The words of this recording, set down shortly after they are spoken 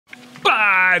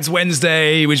But it's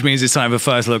Wednesday, which means it's time for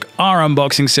First Look, our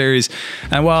unboxing series.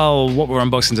 And while what we're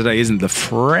unboxing today isn't the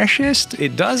freshest,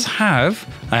 it does have,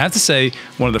 I have to say,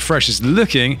 one of the freshest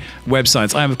looking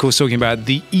websites. I am, of course, talking about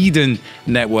the Eden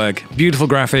Network. Beautiful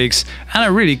graphics and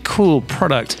a really cool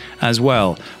product as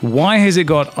well. Why has it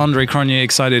got Andre Cronje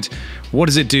excited? What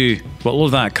does it do? Well, all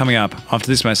of that coming up after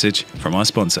this message from our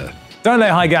sponsor. Don't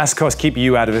let high gas costs keep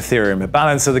you out of Ethereum. A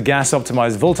balance of the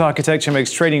gas-optimized Vault architecture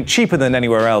makes trading cheaper than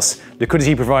anywhere else.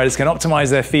 Liquidity providers can optimize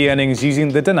their fee earnings using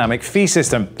the dynamic fee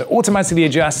system that automatically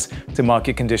adjusts to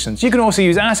market conditions. You can also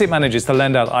use asset managers to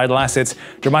lend out idle assets,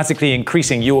 dramatically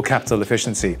increasing your capital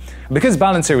efficiency. And because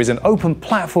Balancer is an open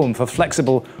platform for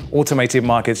flexible, automated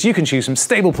markets, you can choose from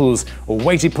stable pools or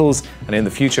weighted pools, and in the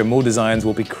future, more designs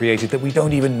will be created that we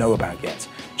don't even know about yet.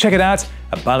 Check it out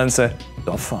at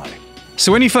balancer.fi.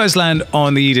 So when you first land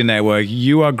on the Eden Network,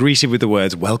 you are greeted with the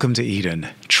words, "Welcome to Eden,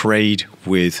 trade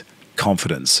with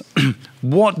confidence."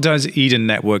 What does Eden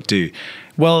Network do?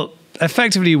 Well,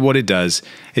 effectively what it does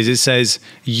is it says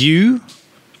you,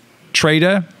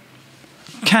 trader,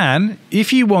 can,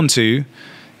 if you want to,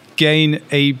 gain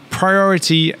a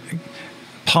priority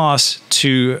pass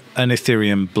to an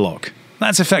Ethereum block.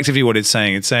 That's effectively what it's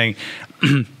saying. It's saying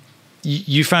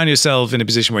you found yourself in a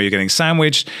position where you're getting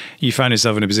sandwiched, you found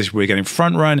yourself in a position where you're getting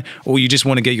front run, or you just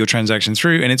want to get your transaction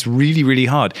through, and it's really, really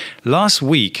hard. Last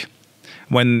week,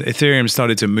 when Ethereum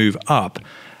started to move up,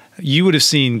 you would have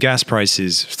seen gas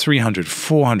prices 300,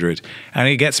 400, and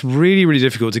it gets really, really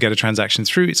difficult to get a transaction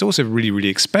through. It's also really, really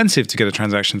expensive to get a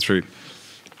transaction through.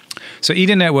 So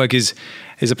Eden Network is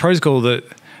a protocol that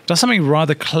does something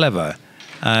rather clever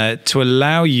to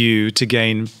allow you to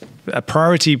gain a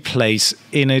priority place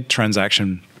in a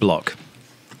transaction block.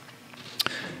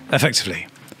 Effectively,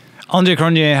 Andre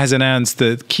Cronje has announced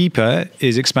that Keeper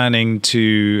is expanding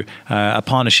to a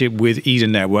partnership with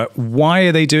Eden Network. Why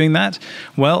are they doing that?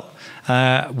 Well,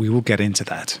 we will get into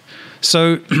that.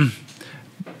 So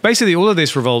basically, all of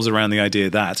this revolves around the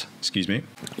idea that,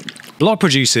 block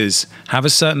producers have a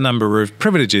certain number of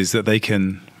privileges that they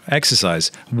can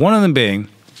exercise. One of them being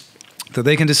that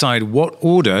they can decide what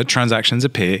order transactions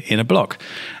appear in a block.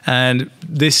 And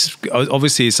this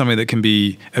obviously is something that can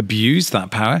be abused,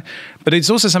 that power, but it's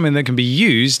also something that can be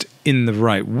used in the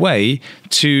right way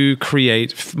to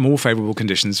create more favorable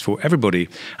conditions for everybody.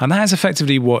 And that is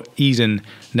effectively what Eden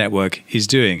Network is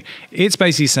doing. It's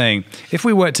basically saying, if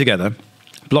we work together,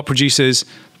 block producers,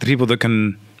 the people that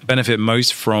can benefit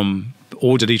most from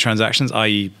orderly transactions,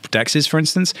 i.e. DEXs, for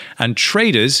instance, and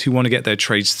traders who want to get their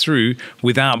trades through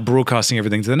without broadcasting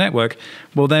everything to the network,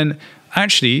 well then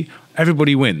actually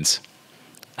everybody wins.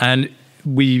 And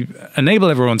we enable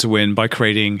everyone to win by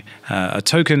creating a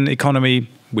token economy,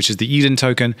 which is the Eden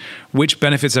token, which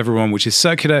benefits everyone, which is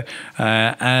circular.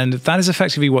 And that is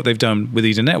effectively what they've done with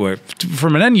Eden Network.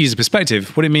 From an end user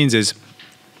perspective, what it means is,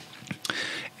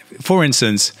 for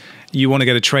instance, you want to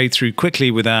get a trade through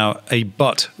quickly without a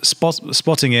bot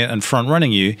spotting it and front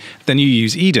running you, then you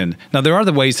use Eden. Now, there are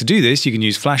other ways to do this. You can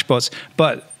use flash bots,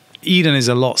 but Eden is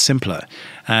a lot simpler.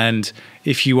 And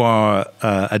if you are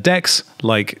a DEX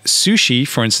like Sushi,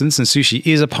 for instance, and Sushi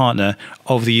is a partner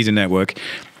of the Eden Network,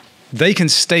 they can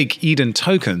stake Eden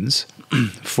tokens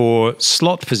for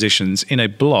slot positions in a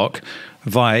block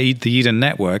via the Eden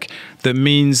Network. That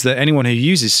means that anyone who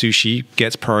uses Sushi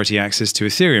gets priority access to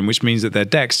Ethereum, which means that their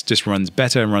DEX just runs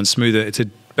better and runs smoother. It's a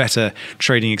better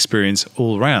trading experience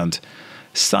all around.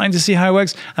 Starting to see how it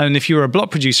works. And if you're a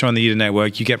block producer on the Eden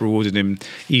Network, you get rewarded in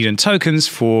Eden tokens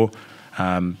for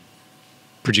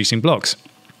producing blocks.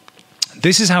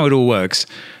 This is how it all works.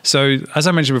 So as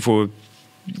I mentioned before,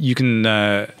 you can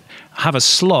have a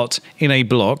slot in a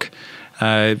block.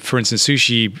 For instance,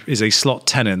 Sushi is a slot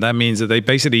tenant. That means that they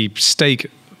basically stake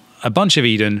a bunch of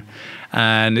Eden,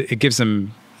 and it gives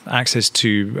them access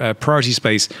to priority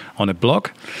space on a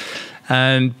block.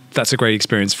 And that's a great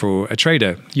experience for a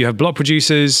trader. You have block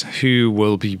producers who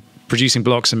will be producing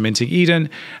blocks and minting Eden.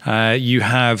 You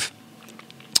have,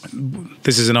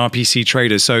 this is an RPC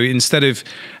trader. So instead of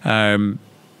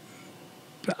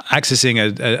accessing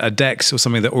a DEX or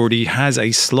something that already has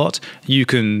a slot, you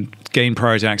can gain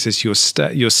priority access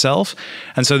yourself.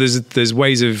 And so there's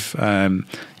ways of,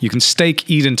 you can stake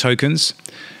Eden tokens,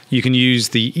 you can use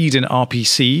the Eden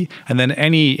RPC, and then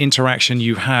any interaction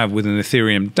you have with an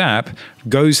Ethereum dApp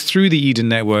goes through the Eden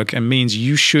network and means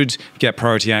you should get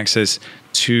priority access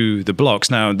to the blocks.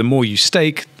 Now, the more you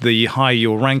stake, the higher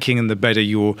your ranking and the better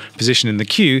your position in the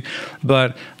queue,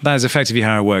 but that is effectively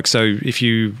how it works. So if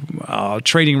you are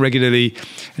trading regularly,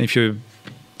 and if you're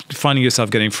finding yourself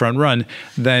getting front run,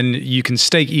 then you can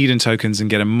stake Eden tokens and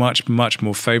get a much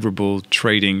more favorable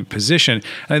trading position.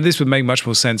 And this would make much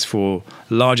more sense for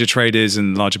larger traders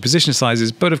and larger position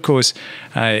sizes. But of course,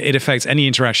 it affects any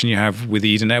interaction you have with the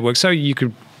Eden network. So you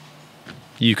could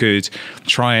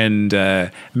try and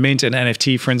mint an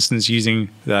NFT, for instance, using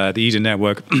the Eden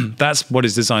network. That's what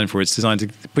it's designed for. It's designed to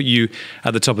put you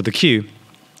at the top of the queue.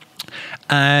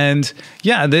 And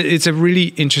yeah, it's a really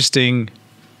interesting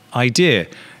idea.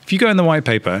 If you go in the white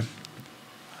paper,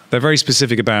 they're very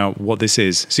specific about what this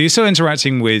is. So you're still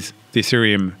interacting with the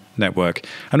Ethereum network.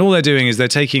 And all they're doing is they're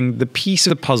taking the piece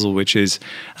of the puzzle, which is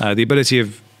the ability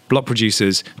of block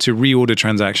producers to reorder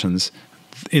transactions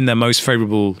in the most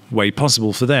favorable way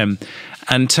possible for them,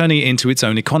 and turning it into its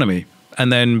own economy,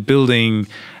 and then building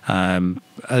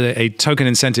a token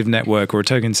incentive network or a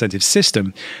token incentive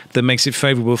system that makes it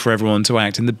favorable for everyone to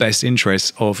act in the best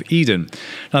interests of Eden.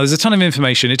 Now, there's a ton of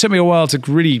information. It took me a while to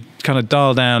really kind of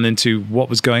dial down into what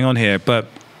was going on here, but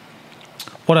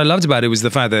what I loved about it was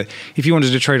the fact that if you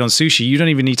wanted to trade on Sushi, you don't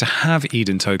even need to have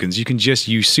Eden tokens. You can just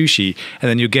use Sushi, and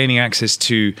then you're gaining access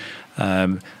to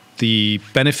the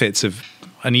benefits of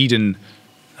an Eden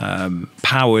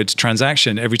powered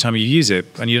transaction every time you use it,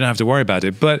 and you don't have to worry about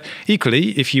it. But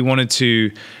equally, if you wanted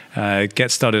to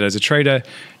get started as a trader,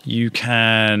 you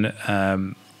can,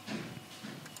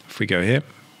 if we go here,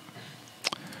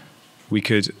 we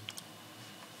could,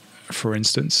 for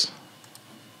instance,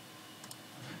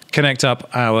 connect up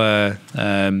our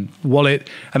wallet,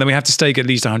 and then we have to stake at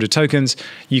least 100 tokens.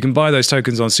 You can buy those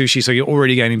tokens on Sushi, so you're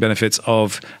already gaining benefits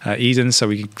of Eden. So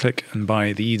we can click and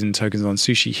buy the Eden tokens on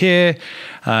Sushi here.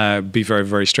 Be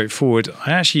very straightforward.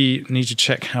 I actually need to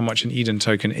check how much an Eden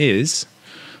token is.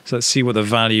 So let's see what the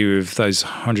value of those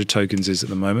 100 tokens is at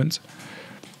the moment.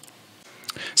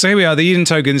 So here we are, the Eden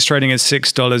tokens trading at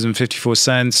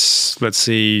 $6.54. Let's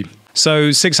see.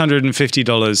 So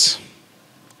 $650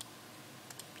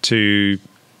 to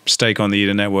stake on the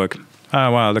Eden network.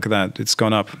 Oh, wow, look at that. It's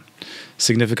gone up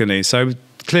significantly. So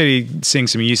clearly seeing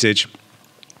some usage.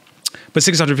 But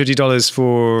 $650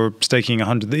 for staking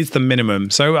 100, it's the minimum.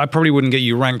 So I probably wouldn't get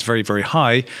you ranked very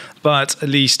high, but at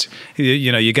least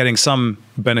you're getting some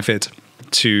benefit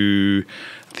to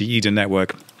the Eden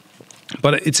network.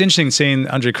 But it's interesting seeing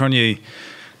Andre Cronje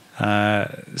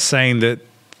saying that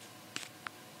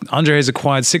Andre has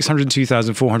acquired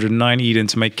 602,409 Eden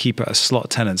to make Keeper a slot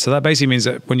tenant. So that basically means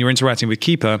that when you're interacting with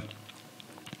Keeper,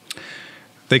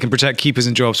 they can protect keepers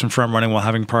and jobs from front running while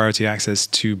having priority access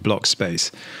to block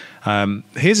space.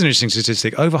 Here's an interesting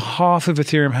statistic. Over half of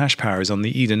Ethereum hash power is on the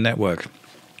Eden network.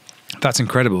 That's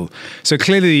incredible. So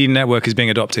clearly the Eden network is being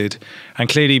adopted, and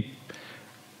clearly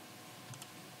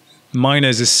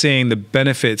miners are seeing the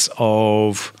benefits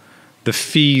of the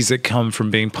fees that come from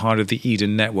being part of the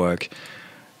Eden network.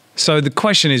 So the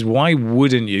question is, why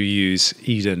wouldn't you use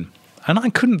Eden? And I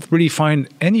couldn't really find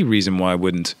any reason why I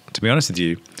wouldn't, to be honest with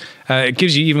you. It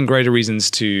gives you even greater reasons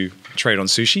to trade on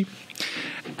Sushi.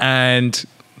 And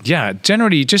yeah,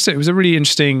 generally, it was a really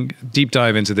interesting deep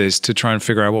dive into this to try and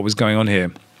figure out what was going on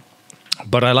here.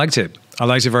 But I liked it. I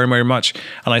liked it very much.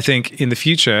 And I think in the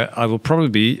future, I will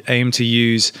probably aim to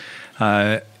use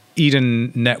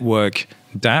Eden network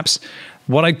dApps.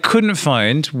 What I couldn't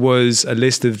find was a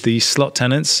list of the slot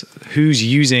tenants, who's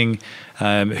using,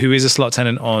 who is a slot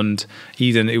tenant on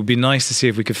Eden. It would be nice to see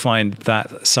if we could find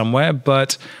that somewhere.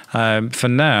 But for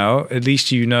now, at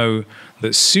least you know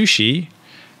that Sushi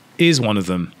is one of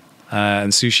them.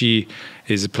 And Sushi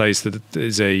is a place that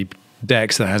is a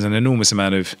DEX that has an enormous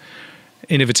amount of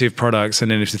innovative products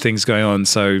and innovative things going on.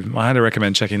 So I highly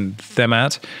recommend checking them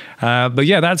out. But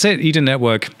yeah, that's it. Eden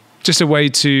Network, just a way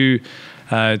to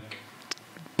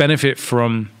benefit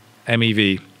from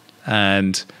MEV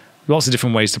and lots of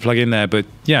different ways to plug in there. But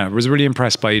yeah, I was really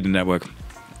impressed by Eden Network.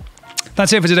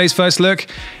 That's it for today's first look.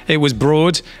 It was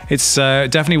broad. It's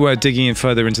definitely worth digging in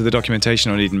further into the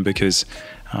documentation on Eden, because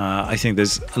I think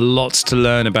there's lots to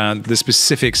learn about the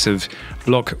specifics of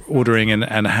block ordering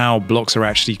and how blocks are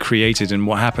actually created and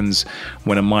what happens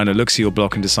when a miner looks at your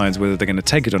block and decides whether they're going to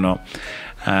take it or not.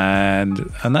 And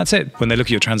that's it. When they look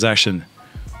at your transaction,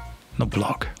 not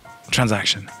block,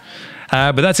 transaction.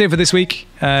 But that's it for this week.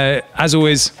 As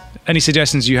always, any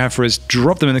suggestions you have for us,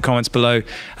 drop them in the comments below.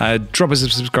 Drop us a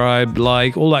subscribe,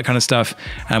 like, all that kind of stuff.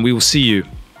 And we will see you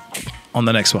on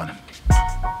the next one.